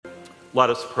Let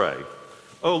us pray.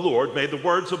 O Lord, may the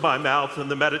words of my mouth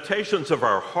and the meditations of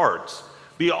our hearts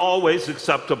be always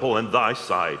acceptable in thy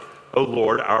sight, O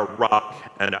Lord, our rock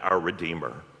and our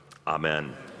redeemer.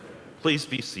 Amen. Please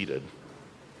be seated.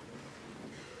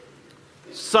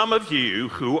 Some of you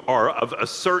who are of a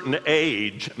certain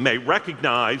age may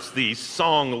recognize these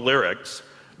song lyrics: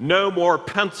 no more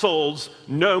pencils,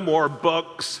 no more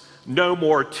books, no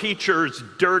more teachers'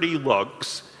 dirty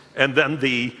looks, and then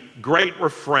the great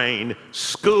refrain,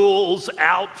 school's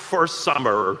out for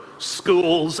summer,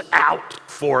 school's out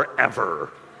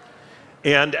forever.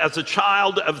 And as a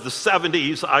child of the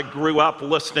 70s, I grew up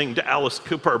listening to Alice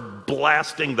Cooper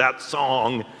blasting that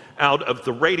song out of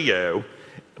the radio.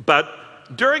 But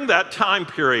during that time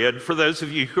period, for those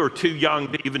of you who are too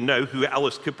young to even know who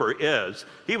Alice Cooper is,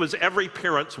 he was every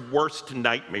parent's worst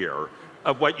nightmare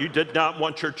of what you did not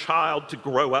want your child to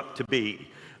grow up to be.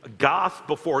 Goth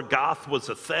before goth was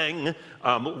a thing,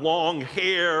 long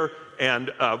hair, and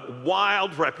a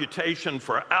wild reputation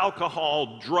for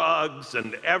alcohol, drugs,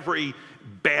 and every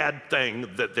bad thing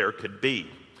that there could be.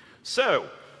 So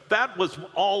that was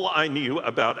all I knew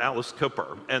about Alice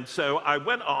Cooper. And so I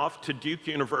went off to Duke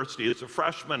University as a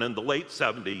freshman in the late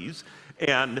 70s,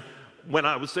 and when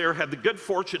I was there, had the good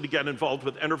fortune to get involved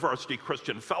with InterVarsity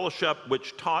Christian Fellowship,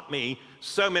 which taught me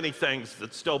so many things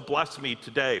that still bless me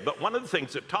today. But one of the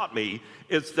things it taught me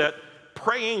is that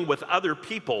praying with other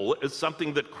people is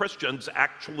something that Christians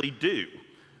actually do.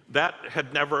 That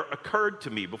had never occurred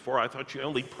to me before. I thought you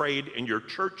only prayed in your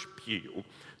church pew.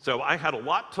 So I had a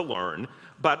lot to learn,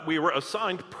 but we were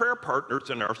assigned prayer partners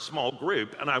in our small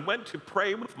group, and I went to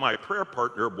pray with my prayer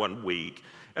partner one week,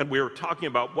 and we were talking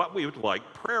about what we would like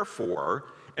prayer for,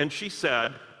 and she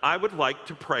said, I would like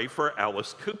to pray for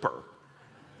Alice Cooper.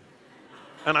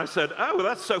 And I said, oh,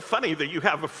 that's so funny that you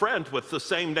have a friend with the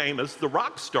same name as the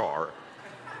rock star.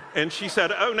 And she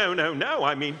said, oh, no,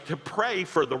 I mean to pray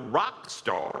for the rock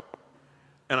star.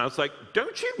 And I was like,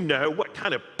 don't you know what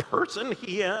kind of person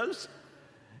he is?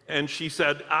 And she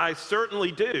said, I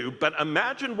certainly do, but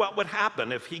imagine what would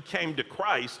happen if he came to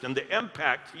Christ and the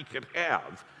impact he could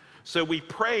have. So we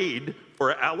prayed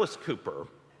for Alice Cooper,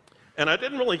 and I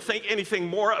didn't really think anything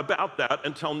more about that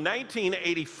until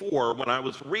 1984, when I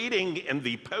was reading in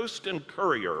the Post and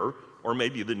Courier, or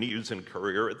maybe the News and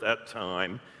Courier at that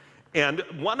time, and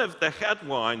one of the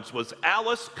headlines was,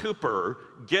 Alice Cooper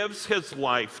gives his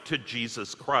life to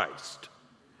Jesus Christ.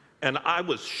 And I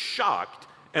was shocked,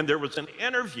 and there was an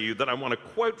interview that I want to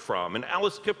quote from, and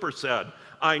Alice Cooper said,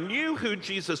 I knew who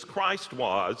Jesus Christ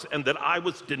was and that I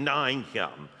was denying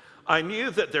him. I knew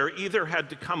that there either had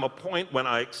to come a point when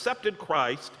I accepted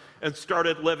Christ and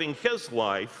started living his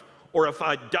life, or if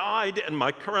I died in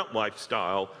my current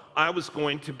lifestyle, I was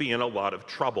going to be in a lot of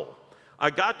trouble.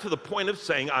 I got to the point of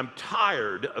saying, I'm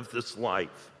tired of this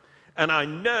life. And I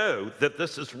know that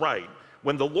this is right.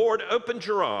 When the Lord opens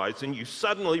your eyes and you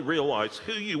suddenly realize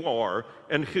who you are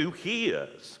and who he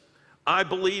is. I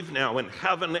believe now in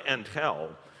heaven and hell.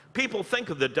 People think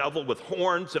of the devil with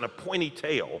horns and a pointy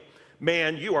tail.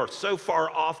 Man, you are so far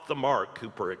off the mark,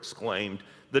 Cooper exclaimed.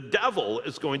 The devil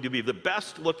is going to be the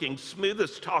best looking,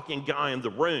 smoothest talking guy in the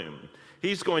room.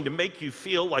 He's going to make you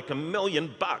feel like $1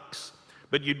 million.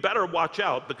 But you'd better watch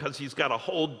out, because he's got a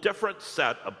whole different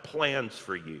set of plans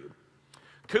for you.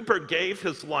 Cooper gave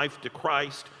his life to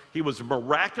Christ. He was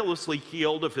miraculously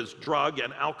healed of his drug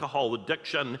and alcohol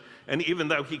addiction, and even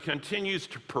though he continues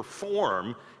to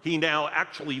perform, he now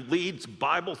actually leads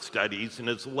Bible studies and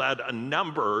has led a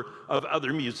number of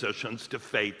other musicians to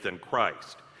faith in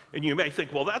Christ. And you may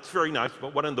think, well, that's very nice,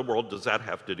 but what in the world does that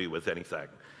have to do with anything?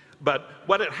 But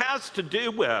what it has to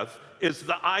do with is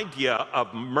the idea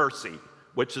of mercy,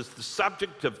 which is the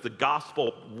subject of the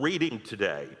gospel reading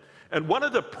today. And one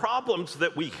of the problems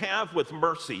that we have with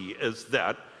mercy is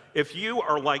that if you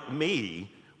are like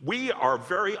me, we are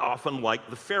very often like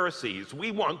the Pharisees.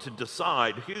 We want to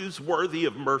decide who's worthy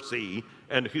of mercy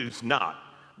and who's not.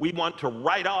 We want to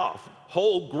write off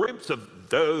whole groups of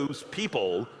those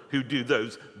people who do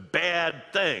those bad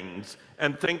things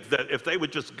and think that if they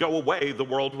would just go away, the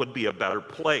world would be a better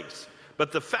place.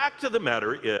 But the fact of the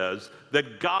matter is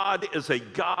that God is a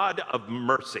God of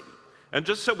mercy. And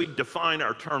just so we define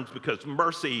our terms, because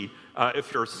mercy,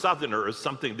 if you're a Southerner, is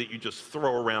something that you just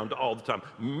throw around all the time.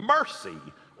 Mercy,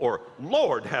 or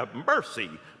Lord have mercy,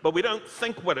 but we don't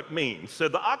think what it means. So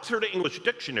the Oxford English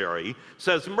Dictionary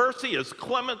says mercy is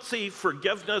clemency,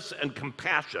 forgiveness, and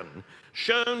compassion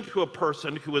shown to a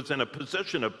person who is in a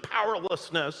position of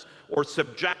powerlessness or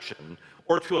subjection,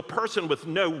 or to a person with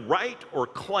no right or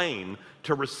claim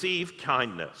to receive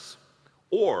kindness.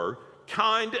 Or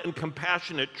kind and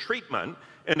compassionate treatment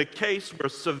in a case where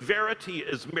severity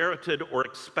is merited or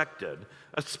expected,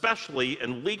 especially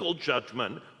in legal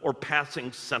judgment or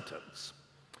passing sentence.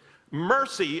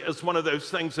 Mercy is one of those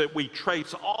things that we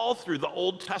trace all through the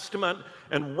Old Testament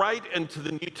and right into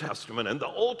the New Testament. And the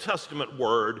Old Testament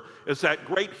word is that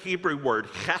great Hebrew word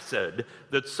chesed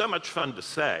that's so much fun to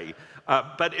say,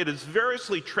 but it is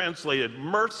variously translated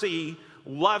mercy,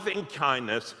 loving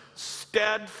kindness,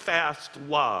 steadfast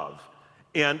love.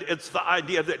 And it's the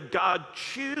idea that God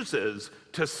chooses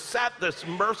to set this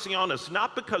mercy on us,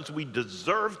 not because we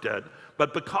deserved it,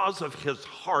 but because of his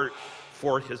heart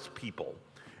for his people.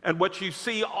 And what you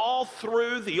see all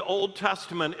through the Old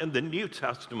Testament and the New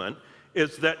Testament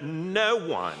is that no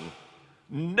one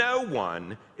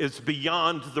is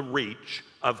beyond the reach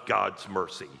of God's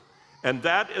mercy. And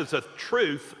that is a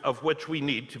truth of which we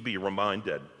need to be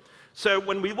reminded. So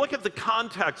when we look at the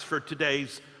context for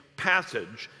today's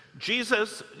passage,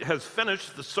 Jesus has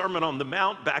finished the Sermon on the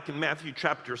Mount back in Matthew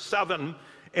chapter 7,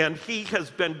 and he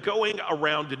has been going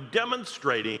around and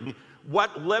demonstrating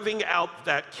what living out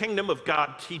that kingdom of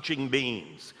God teaching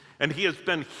means. And he has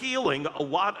been healing a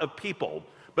lot of people.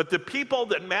 But the people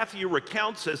that Matthew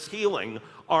recounts as healing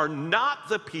are not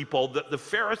the people that the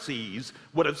Pharisees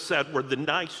would have said were the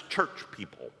nice church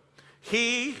people.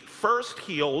 He first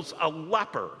heals a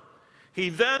leper. He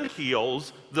then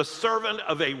heals the servant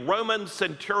of a Roman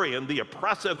centurion, the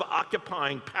oppressive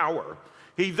occupying power.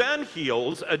 He then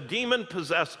heals a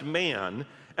demon-possessed man,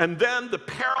 and then the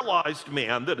paralyzed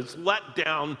man that is let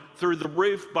down through the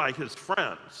roof by his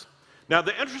friends. Now,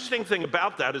 the interesting thing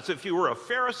about that is if you were a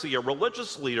Pharisee, a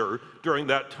religious leader during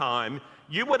that time,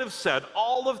 you would have said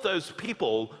all of those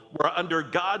people were under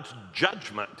God's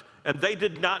judgment, and they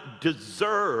did not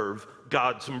deserve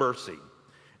God's mercy.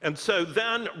 And so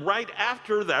then, right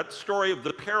after that story of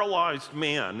the paralyzed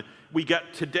man, we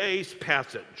get today's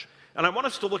passage. And I want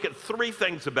us to look at three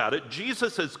things about it.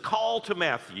 Jesus' call to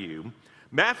Matthew,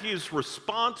 Matthew's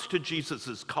response to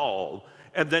Jesus' call,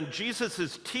 and then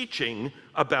Jesus' teaching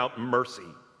about mercy.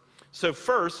 So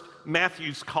first,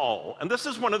 Matthew's call. And this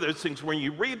is one of those things when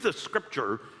you read the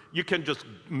scripture, you can just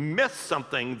miss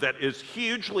something that is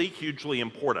hugely, hugely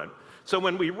important. So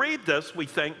when we read this, we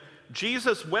think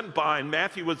Jesus went by and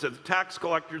Matthew was at the tax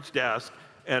collector's desk,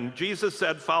 and Jesus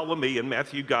said, "Follow me," and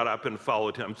Matthew got up and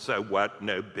followed him. So what?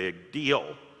 No big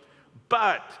deal.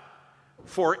 But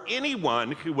for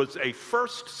anyone who was a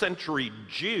first century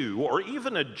Jew or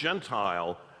even a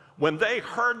Gentile, when they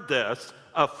heard this,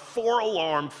 a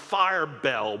 4-alarm fire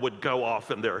bell would go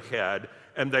off in their head,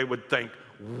 and they would think,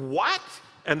 "What?"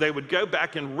 And they would go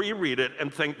back and reread it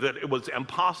and think that it was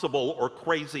impossible or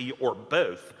crazy or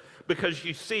both. Because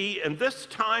you see, in this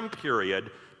time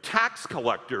period, tax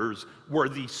collectors were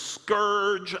the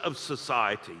scourge of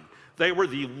society. They were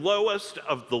the lowest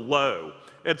of the low.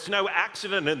 It's no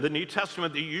accident in the New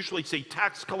Testament that you usually see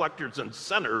tax collectors and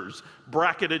sinners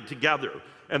bracketed together.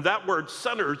 And that word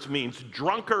sinners means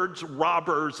drunkards,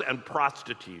 robbers, and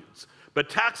prostitutes. But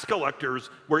tax collectors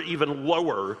were even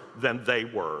lower than they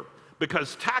were,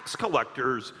 because tax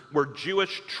collectors were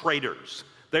Jewish traitors.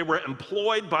 They were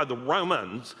employed by the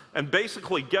Romans and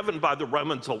basically given by the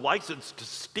Romans a license to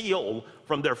steal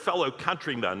from their fellow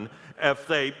countrymen. If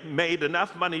they made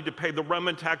enough money to pay the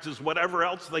Roman taxes, whatever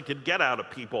else they could get out of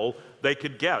people, they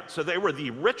could get. So they were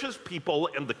the richest people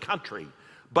in the country,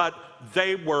 but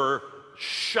they were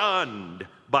shunned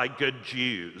by good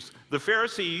Jews. The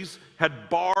Pharisees had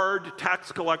barred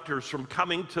tax collectors from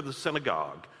coming to the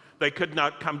synagogue. They could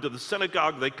not come to the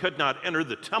synagogue. They could not enter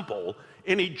the temple.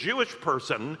 Any Jewish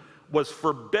person was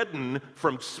forbidden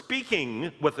from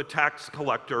speaking with a tax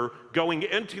collector, going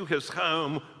into his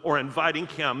home, or inviting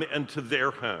him into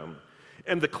their home.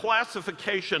 In the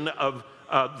classification of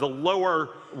the lower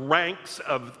ranks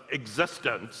of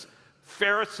existence,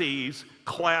 Pharisees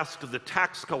classed the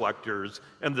tax collectors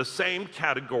in the same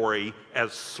category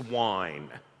as swine.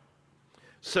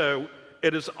 So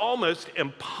it is almost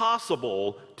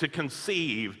impossible to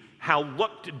conceive how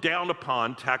looked down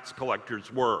upon tax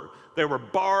collectors were. They were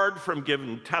barred from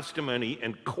giving testimony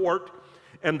in court,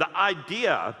 and the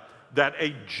idea that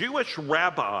a Jewish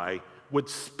rabbi would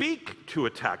speak to a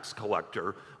tax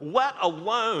collector, let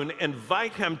alone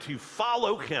invite him to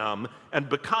follow him and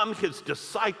become his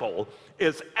disciple,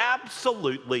 is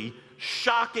absolutely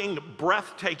shocking,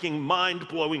 breathtaking,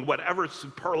 mind-blowing, whatever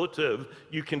superlative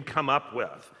you can come up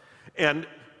with. And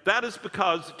that is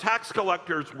because tax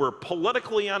collectors were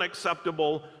politically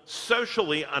unacceptable,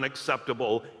 socially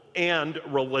unacceptable, and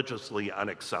religiously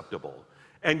unacceptable.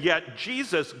 And yet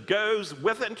Jesus goes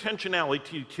with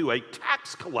intentionality to a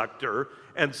tax collector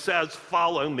and says,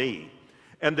 "Follow me."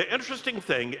 And the interesting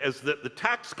thing is that the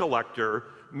tax collector,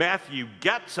 Matthew,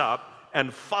 gets up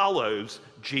and follows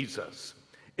Jesus.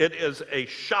 It is a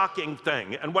shocking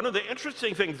thing. And one of the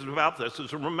interesting things about this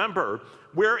is, remember,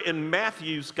 we're in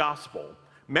Matthew's gospel.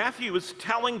 Matthew is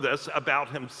telling this about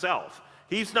himself.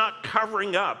 He's not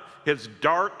covering up his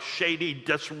dark, shady,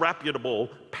 disreputable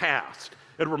past.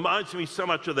 It reminds me so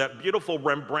much of that beautiful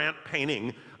Rembrandt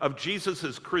painting of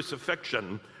Jesus'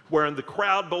 crucifixion, where in the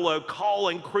crowd below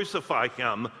calling, "Crucify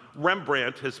him,"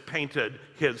 Rembrandt has painted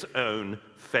his own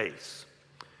face.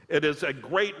 It is a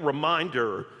great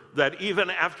reminder that even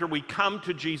after we come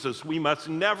to Jesus, we must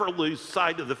never lose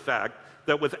sight of the fact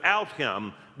that without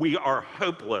him, we are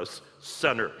hopeless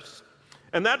sinners.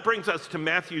 And that brings us to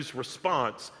Matthew's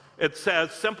response. It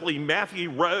says simply, Matthew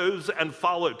rose and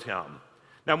followed him.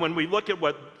 Now, when we look at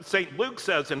what St. Luke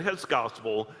says in his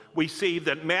gospel, we see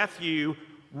that Matthew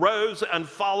rose and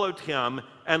followed him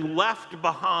and left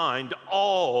behind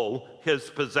all his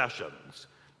possessions.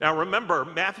 Now, remember,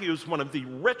 Matthew is one of the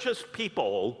richest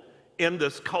people in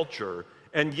this culture,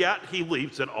 and yet he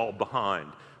leaves it all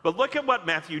behind. But look at what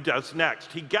Matthew does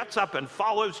next. He gets up and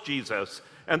follows Jesus,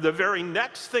 and the very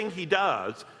next thing he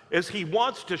does is he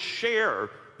wants to share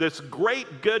this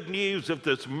great good news of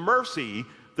this mercy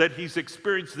that he's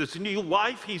experienced, this new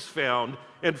life he's found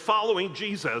in following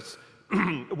Jesus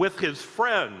with his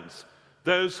friends,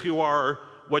 those who are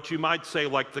what you might say,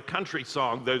 like the country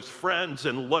song, those friends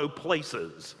in low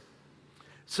places.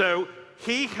 So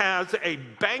he has a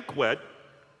banquet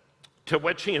to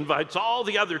which he invites all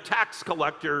the other tax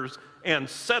collectors and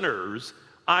sinners,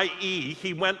 i.e.,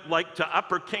 he went like to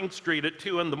Upper King Street at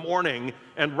 2 a.m.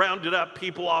 and rounded up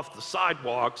people off the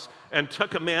sidewalks and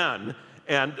took them in,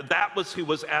 and that was who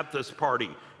was at this party.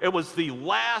 It was the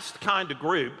last kind of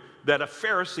group that a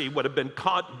Pharisee would have been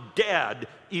caught dead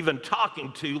even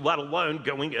talking to, let alone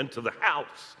going into the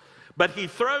house. But he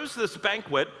throws this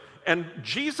banquet, and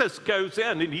Jesus goes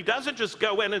in, and he doesn't just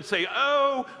go in and say,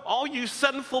 "Oh, all you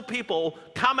sinful people,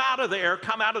 come out of there,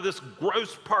 come out of this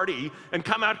gross party, and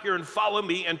come out here and follow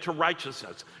me into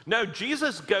righteousness." No,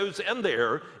 Jesus goes in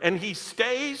there, and he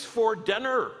stays for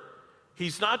dinner.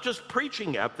 He's not just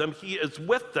preaching at them, he is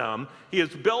with them. He is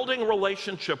building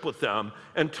relationship with them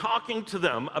and talking to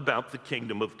them about the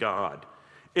kingdom of God.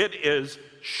 It is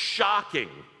shocking.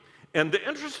 And the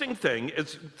interesting thing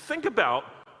is, think about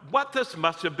what this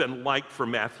must have been like for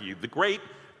Matthew. The great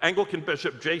Anglican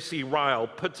Bishop J.C. Ryle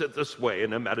puts it this way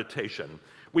in a meditation.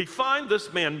 We find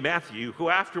this man Matthew, who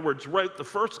afterwards wrote the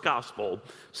first gospel,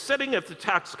 sitting at the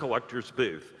tax collector's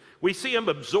booth. We see him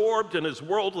absorbed in his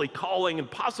worldly calling and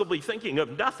possibly thinking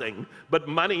of nothing but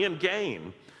money and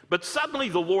gain. But suddenly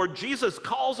the Lord Jesus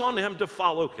calls on him to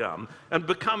follow him and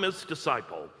become his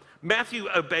disciple. Matthew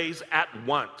obeys at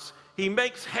once. He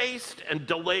makes haste and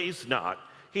delays not.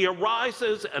 He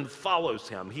arises and follows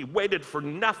him. He waited for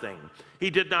nothing.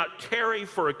 He did not tarry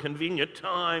for a convenient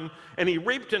time, and he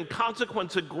reaped in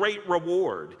consequence a great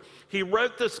reward. He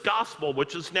wrote this gospel,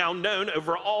 which is now known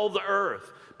over all the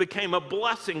earth, became a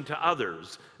blessing to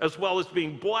others, as well as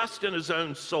being blessed in his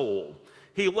own soul.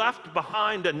 He left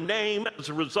behind a name as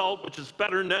a result which is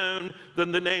better known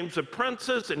than the names of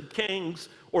princes and kings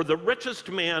or the richest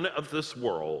man of this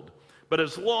world. But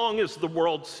as long as the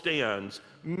world stands,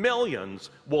 millions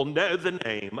will know the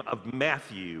name of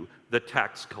Matthew, the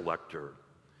tax collector.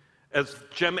 As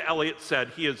Jim Elliot said,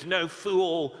 he is no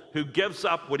fool who gives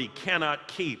up what he cannot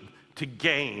keep to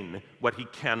gain what he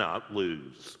cannot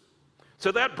lose.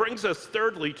 So that brings us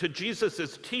thirdly to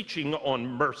Jesus' teaching on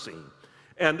mercy.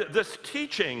 And this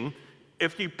teaching,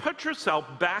 if you put yourself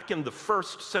back in the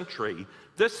first century,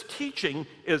 this teaching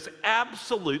is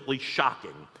absolutely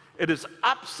shocking. It is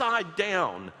upside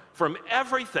down from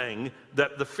everything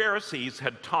that the Pharisees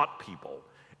had taught people.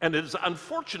 And it is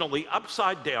unfortunately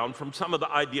upside down from some of the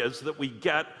ideas that we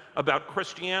get about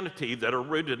Christianity that are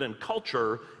rooted in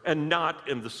culture and not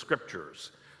in the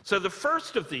scriptures. So the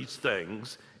first of these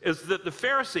things is that the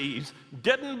Pharisees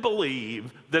didn't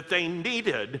believe that they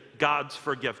needed God's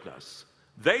forgiveness.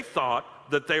 They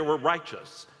thought that they were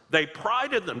righteous. They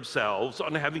prided themselves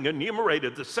on having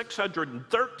enumerated the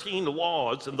 613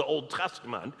 laws in the Old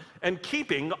Testament and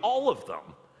keeping all of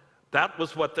them. That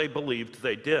was what they believed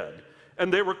they did.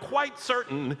 And they were quite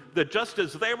certain that just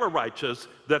as they were righteous,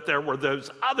 that there were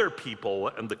those other people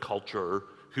in the culture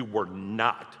who were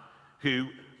not, who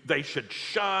they should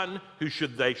shun,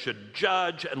 they should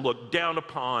judge and look down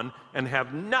upon and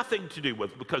have nothing to do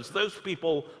with, because those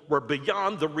people were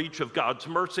beyond the reach of God's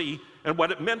mercy, and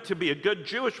what it meant to be a good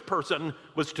Jewish person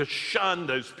was to shun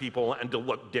those people and to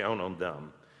look down on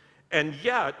them. And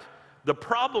yet, The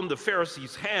problem the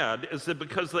Pharisees had is that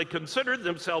because they considered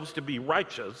themselves to be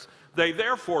righteous, they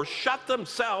therefore shut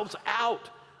themselves out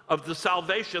of the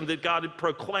salvation that God had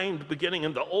proclaimed beginning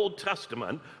in the Old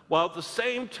Testament, while at the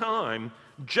same time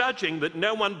judging that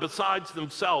no one besides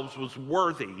themselves was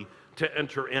worthy to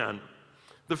enter in.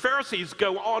 The Pharisees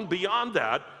go on beyond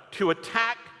that to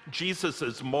attack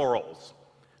Jesus' morals.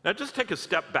 Now just take a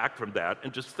step back from that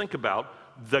and just think about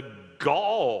the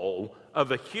gall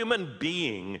of a human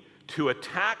being to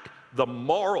attack the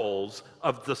morals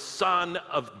of the Son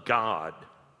of God.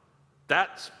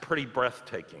 That's pretty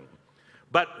breathtaking.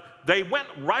 But they went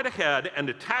right ahead and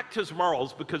attacked his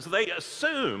morals because they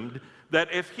assumed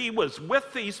that if he was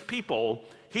with these people,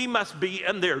 he must be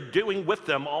in there doing with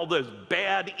them all those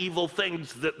bad, evil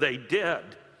things that they did.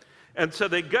 And so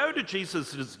they go to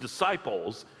Jesus'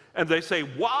 disciples and they say,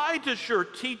 "Why does your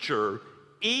teacher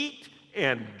eat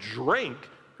and drink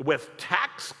with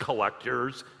tax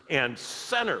collectors and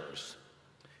sinners?"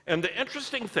 And the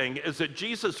interesting thing is that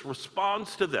Jesus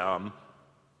responds to them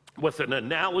with an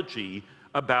analogy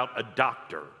about a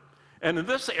doctor. And in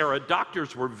this era,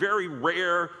 doctors were very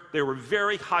rare. They were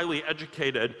very highly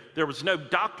educated. There was no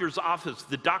doctor's office.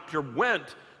 The doctor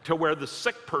went to where the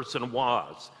sick person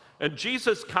was. And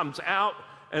Jesus comes out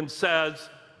and says,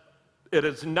 "It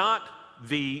is not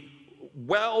the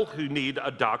well who need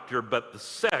a doctor, but the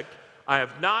sick. I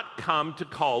have not come to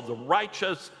call the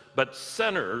righteous, but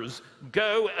sinners.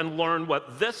 Go and learn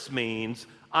what this means.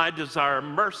 I desire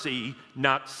mercy,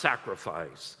 not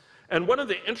sacrifice." And one of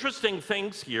the interesting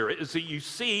things here is that you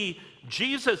see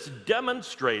Jesus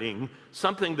demonstrating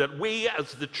something that we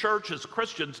as the church, as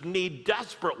Christians, need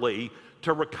desperately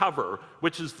to recover,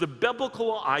 which is the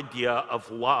biblical idea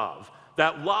of love.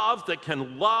 That love that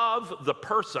can love the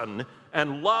person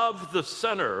and love the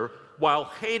sinner while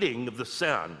hating the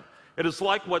sin. It is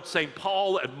like what St.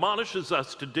 Paul admonishes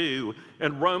us to do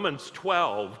in Romans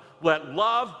 12. Let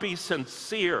love be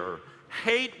sincere,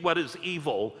 hate what is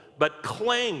evil, but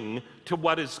cling to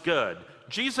what is good.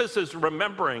 Jesus is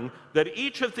remembering that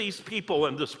each of these people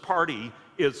in this party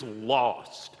is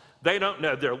lost. They don't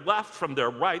know their left from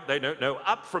their right. They don't know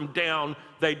up from down.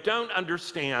 They don't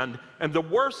understand. And the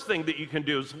worst thing that you can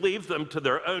do is leave them to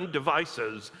their own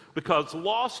devices, because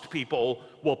lost people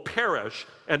will perish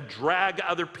and drag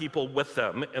other people with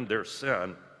them in their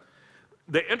sin.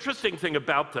 The interesting thing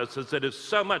about this is it is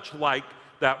so much like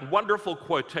that wonderful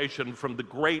quotation from the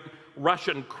great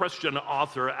Russian Christian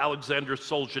author Alexander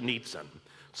Solzhenitsyn.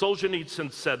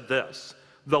 Solzhenitsyn said this: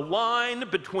 "The line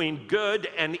between good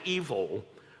and evil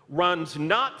runs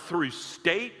not through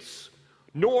states,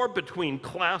 nor between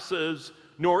classes,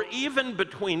 nor even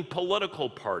between political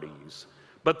parties,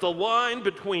 but the line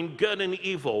between good and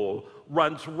evil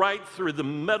runs right through the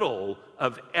middle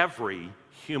of every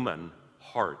human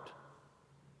heart."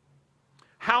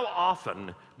 How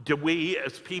often do we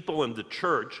as people in the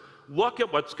church look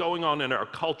at what's going on in our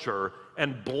culture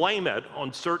and blame it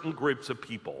on certain groups of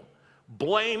people?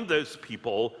 Blame those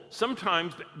people,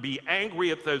 sometimes be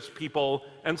angry at those people,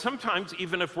 and sometimes,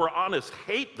 even if we're honest,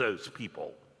 hate those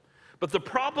people. But the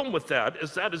problem with that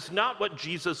is not what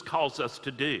Jesus calls us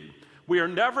to do. We are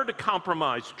never to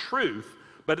compromise truth,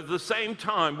 but at the same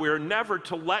time, we are never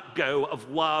to let go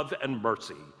of love and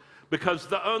mercy. Because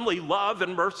the only love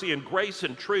and mercy and grace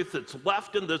and truth that's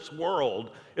left in this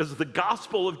world is the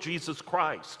gospel of Jesus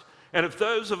Christ. And if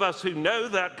those of us who know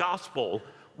that gospel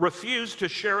refuse to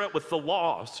share it with the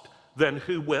lost, then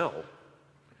who will?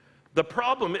 The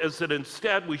problem is that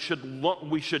instead we should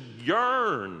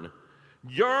yearn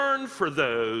for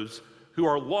those who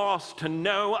are lost to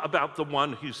know about the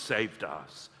one who saved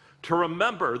us, to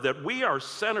remember that we are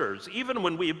sinners. Even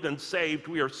when we have been saved,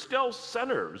 we are still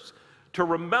sinners. To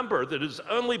remember that it is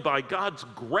only by God's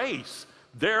grace,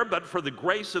 there but for the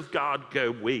grace of God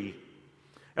go we.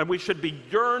 And we should be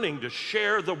yearning to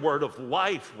share the word of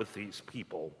life with these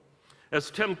people.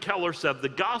 As Tim Keller said, the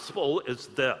gospel is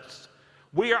this: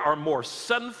 we are more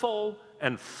sinful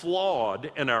and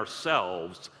flawed in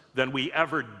ourselves than we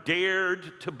ever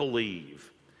dared to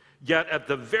believe. Yet at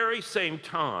the very same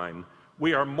time,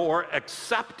 we are more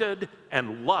accepted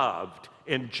and loved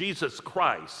in Jesus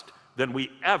Christ than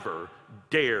we ever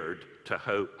dared to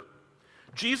hope.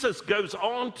 Jesus goes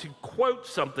on to quote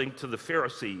something to the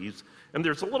Pharisees, and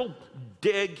there's a little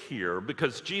dig here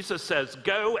because Jesus says,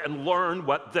 "Go and learn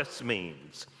what this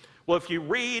means." Well, if you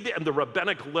read in the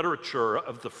rabbinic literature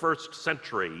of the first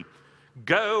century,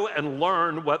 "Go and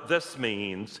learn what this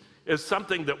means" is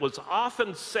something that was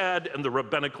often said in the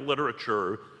rabbinic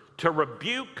literature to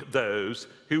rebuke those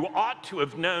who ought to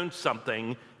have known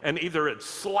something and either had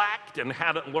slacked and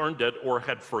hadn't learned it or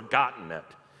had forgotten it.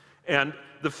 And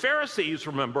the Pharisees,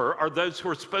 remember, are those who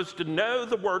are supposed to know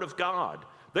the Word of God.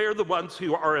 They are the ones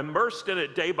who are immersed in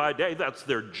it day by day. That's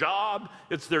their job.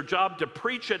 It's their job to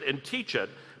preach it and teach it.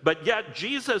 But yet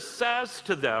Jesus says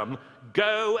to them,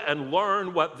 go and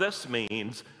learn what this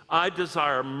means. I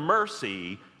desire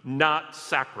mercy, not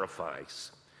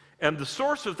sacrifice. And the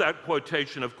source of that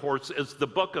quotation, of course, is the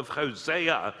book of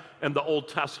Hosea in the Old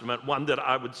Testament, one that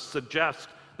I would suggest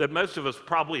that most of us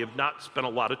probably have not spent a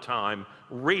lot of time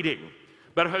reading.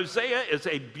 But Hosea is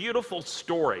a beautiful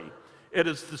story. It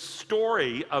is the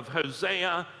story of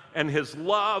Hosea and his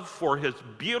love for his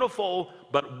beautiful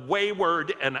but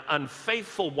wayward and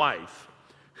unfaithful wife,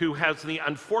 who has the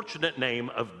unfortunate name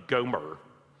of Gomer,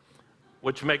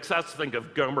 which makes us think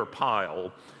of Gomer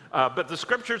Pyle. But the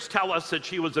scriptures tell us that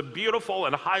she was a beautiful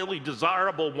and highly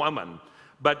desirable woman,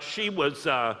 but she was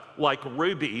like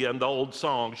Ruby in the old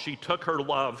song. She took her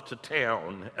love to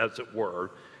town, as it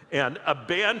were, and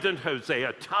abandoned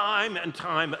Hosea time and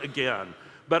time again.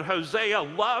 But Hosea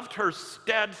loved her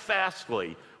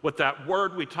steadfastly with that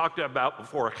word we talked about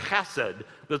before, chesed,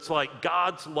 that's like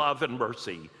God's love and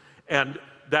mercy. And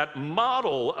that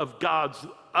model of God's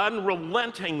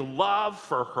unrelenting love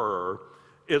for her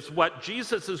is what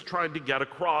Jesus is trying to get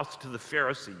across to the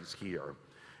Pharisees here.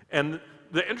 And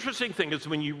the interesting thing is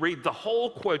when you read the whole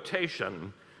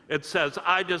quotation, it says,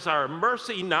 I desire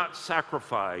mercy, not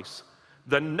sacrifice,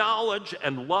 the knowledge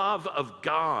and love of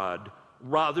God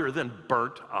rather than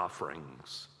burnt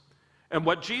offerings. And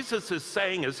what Jesus is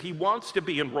saying is he wants to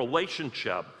be in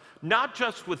relationship, not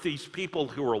just with these people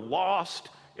who are lost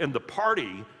in the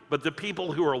party, but the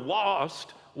people who are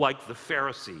lost like the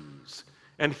Pharisees.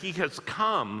 And he has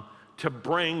come to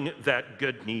bring that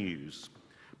good news.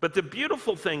 But the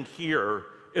beautiful thing here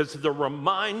is the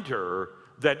reminder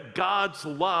that God's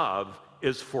love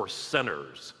is for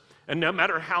sinners. And no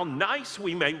matter how nice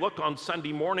we may look on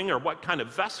Sunday morning or what kind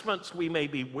of vestments we may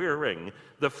be wearing,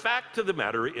 the fact of the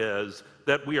matter is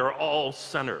that we are all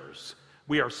sinners.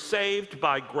 We are saved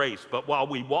by grace, but while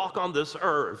we walk on this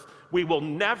earth, we will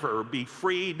never be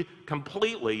freed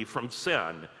completely from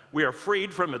sin. We are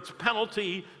freed from its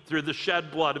penalty through the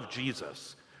shed blood of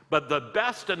Jesus. But the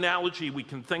best analogy we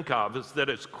can think of is that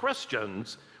as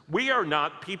Christians, we are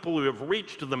not people who have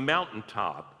reached the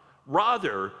mountaintop.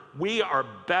 Rather, we are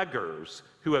beggars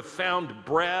who have found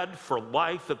bread for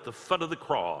life at the foot of the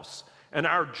cross. And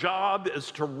our job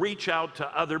is to reach out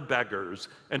to other beggars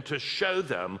and to show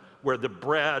them where the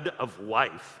bread of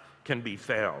life can be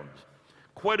found.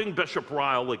 Quoting Bishop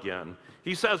Ryle again,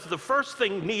 he says, the first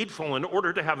thing needful in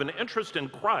order to have an interest in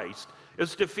Christ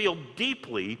is to feel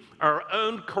deeply our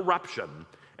own corruption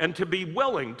and to be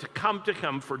willing to come to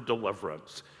him for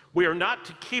deliverance. We are not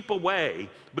to keep away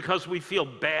because we feel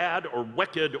bad or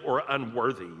wicked or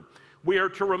unworthy. We are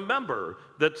to remember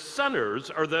that sinners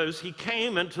are those he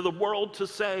came into the world to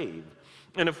save.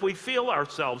 And if we feel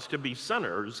ourselves to be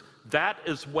sinners, that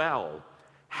is well.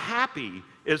 Happy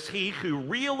is he who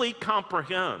really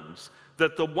comprehends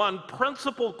that the one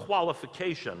principal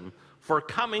qualification for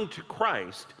coming to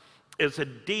Christ is a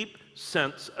deep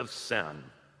sense of sin.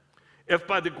 If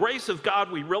by the grace of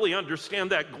God we really understand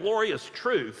that glorious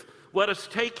truth, let us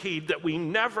take heed that we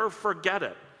never forget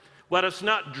it. Let us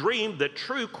not dream that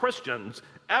true Christians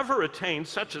ever attain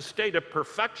such a state of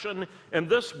perfection in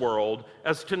this world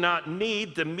as to not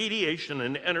need the mediation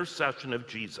and intercession of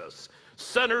Jesus.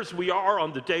 Sinners we are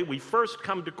on the day we first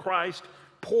come to Christ.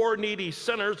 Poor, needy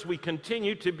sinners we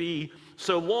continue to be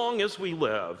so long as we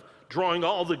live, drawing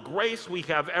all the grace we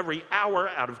have every hour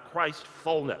out of Christ's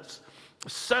fullness.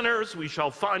 Sinners we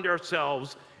shall find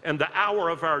ourselves in the hour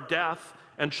of our death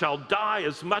and shall die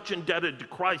as much indebted to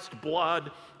Christ's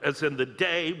blood as in the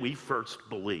day we first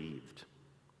believed.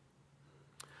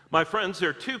 My friends, there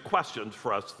are two questions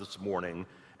for us this morning,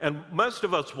 and most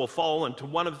of us will fall into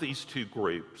one of these two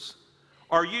groups.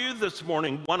 Are you this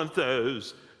morning one of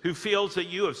those who feels that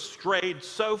you have strayed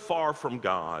so far from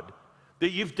God,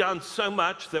 that you've done so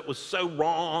much that was so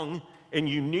wrong, and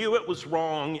you knew it was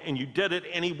wrong, and you did it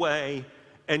anyway,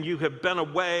 and you have been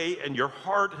away, and your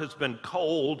heart has been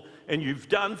cold, and you've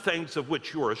done things of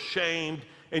which you are ashamed,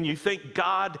 and you think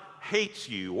God hates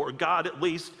you, or God at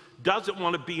least doesn't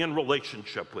want to be in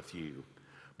relationship with you?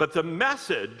 But the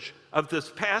message of this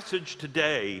passage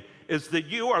today is that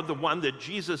you are the one that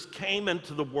Jesus came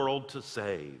into the world to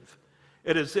save.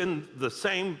 It is in the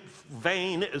same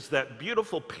vein as that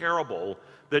beautiful parable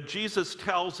that Jesus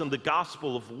tells in the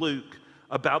Gospel of Luke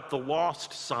about the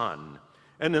lost son.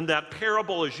 And in that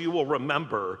parable, as you will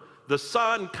remember, the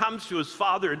son comes to his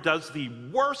father and does the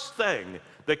worst thing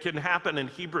that can happen in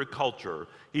Hebrew culture.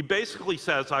 He basically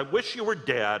says, I wish you were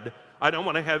dead. I don't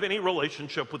want to have any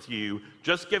relationship with you.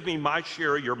 Just give me my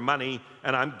share of your money,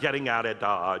 and I'm getting out of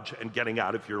Dodge and getting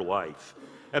out of your life.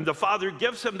 And the father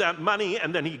gives him that money,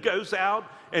 and then he goes out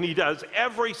and he does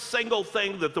every single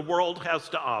thing that the world has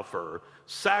to offer: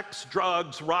 sex,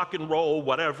 drugs, rock and roll,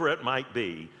 whatever it might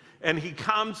be. And he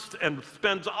comes and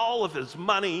spends all of his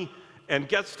money and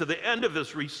gets to the end of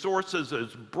his resources,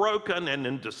 is broken and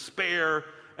in despair.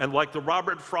 And like the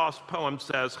Robert Frost poem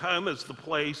says, home is the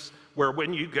place where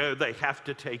when you go, they have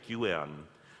to take you in.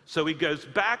 So he goes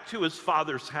back to his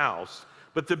father's house.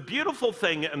 But the beautiful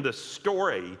thing in this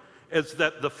story is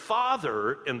that the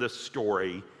father in this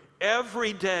story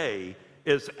every day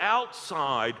is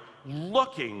outside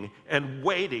looking and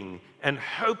waiting and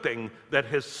hoping that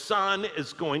his son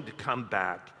is going to come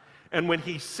back. And when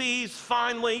he sees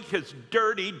finally his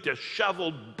dirty,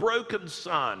 disheveled, broken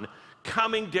son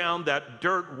coming down that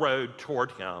dirt road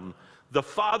toward him, the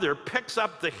father picks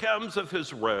up the hems of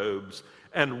his robes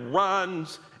and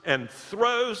runs and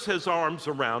throws his arms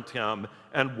around him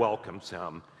and welcomes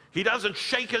him. He doesn't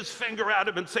shake his finger at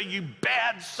him and say, "You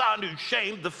bad son who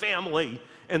shamed the family."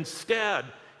 Instead,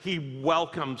 he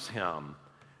welcomes him.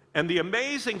 And the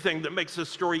amazing thing that makes this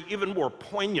story even more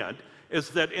poignant is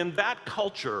that in that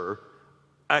culture,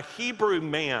 a Hebrew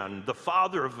man, the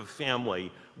father of a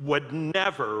family, would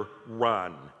never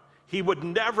run. He would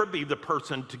never be the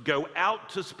person to go out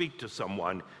to speak to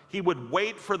someone. He would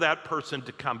wait for that person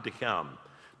to come to him.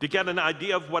 To get an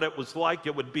idea of what it was like,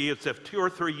 it would be as if 2 or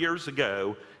 3 years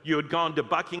ago, you had gone to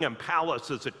Buckingham Palace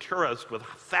as a tourist with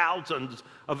thousands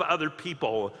of other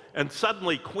people, and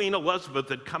suddenly Queen Elizabeth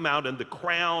had come out in the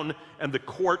crown and the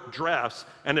court dress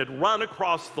and had run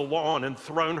across the lawn and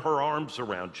thrown her arms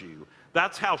around you.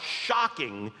 That's how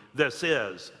shocking this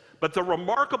is. But the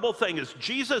remarkable thing is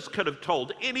Jesus could have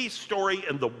told any story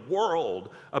in the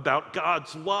world about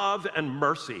God's love and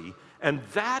mercy, and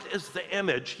that is the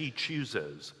image he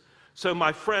chooses. So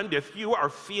my friend, if you are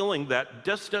feeling that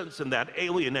distance and that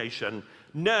alienation,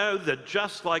 know that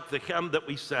just like the hymn that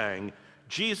we sang,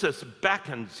 Jesus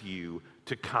beckons you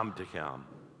to come to him.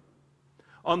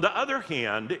 On the other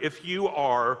hand, if you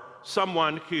are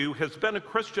someone who has been a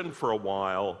Christian for a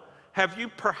while, have you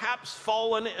perhaps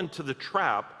fallen into the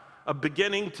trap of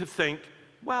beginning to think,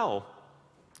 well,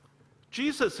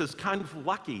 Jesus is kind of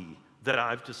lucky that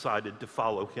I've decided to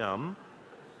follow him.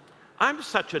 I'm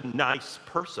such a nice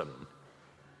person.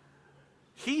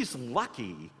 He's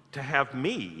lucky to have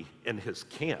me in his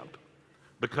camp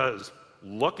because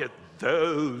look at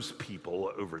those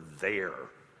people over there.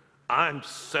 I'm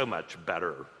so much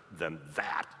better than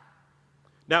that.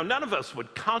 Now, none of us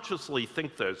would consciously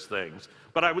think those things,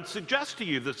 but I would suggest to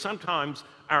you that sometimes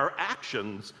our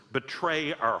actions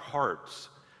betray our hearts,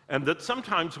 and that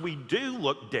sometimes we do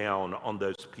look down on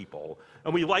those people,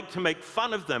 and we like to make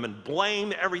fun of them and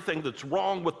blame everything that's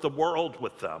wrong with the world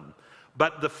with them.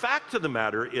 But the fact of the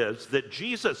matter is that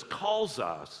Jesus calls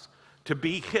us to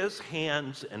be his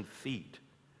hands and feet.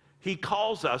 He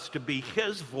calls us to be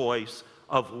his voice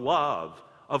of love,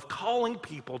 of calling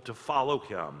people to follow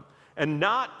him, and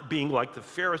not being like the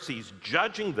Pharisees,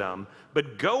 judging them,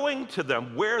 but going to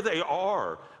them where they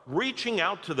are, reaching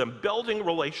out to them, building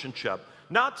relationship,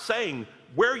 not saying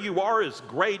where you are is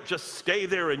great, just stay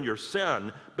there in your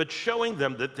sin, but showing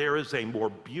them that there is a more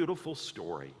beautiful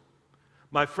story.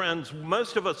 My friends,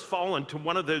 most of us fall into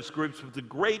one of those groups, but the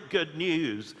great good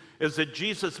news is that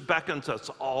Jesus beckons us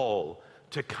all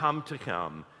to come to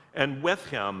him, and with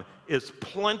him is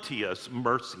plenteous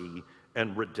mercy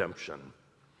and redemption.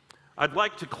 I'd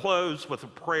like to close with a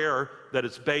prayer that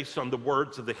is based on the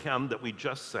words of the hymn that we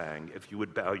just sang, if you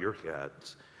would bow your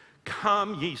heads.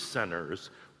 Come, ye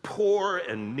sinners, poor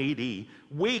and needy,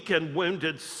 weak and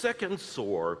wounded, sick and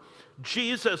sore.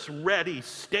 Jesus ready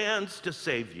stands to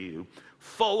save you,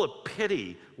 full of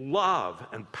pity, love,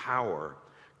 and power.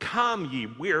 Come, ye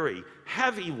weary,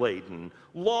 heavy laden,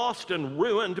 lost and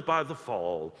ruined by the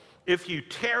fall. If you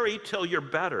tarry till you're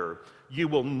better, you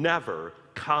will never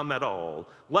come at all.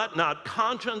 Let not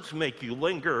conscience make you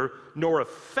linger, nor of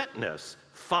fitness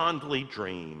fondly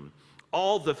dream.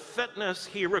 All the fitness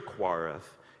he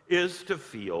requireth is to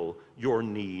feel your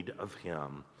need of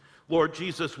him. Lord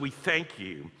Jesus, we thank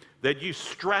you that you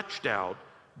stretched out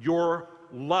your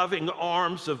loving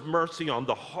arms of mercy on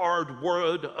the hard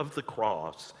wood of the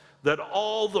cross, that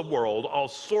all the world, all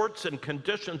sorts and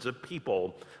conditions of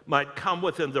people might come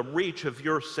within the reach of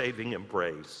your saving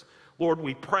embrace. Lord,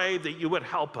 we pray that you would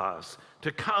help us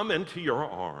to come into your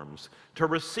arms, to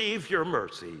receive your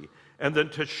mercy, and then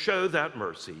to show that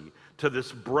mercy to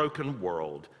this broken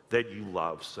world that you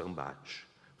love so much.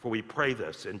 For we pray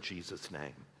this in Jesus'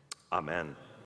 name. Amen.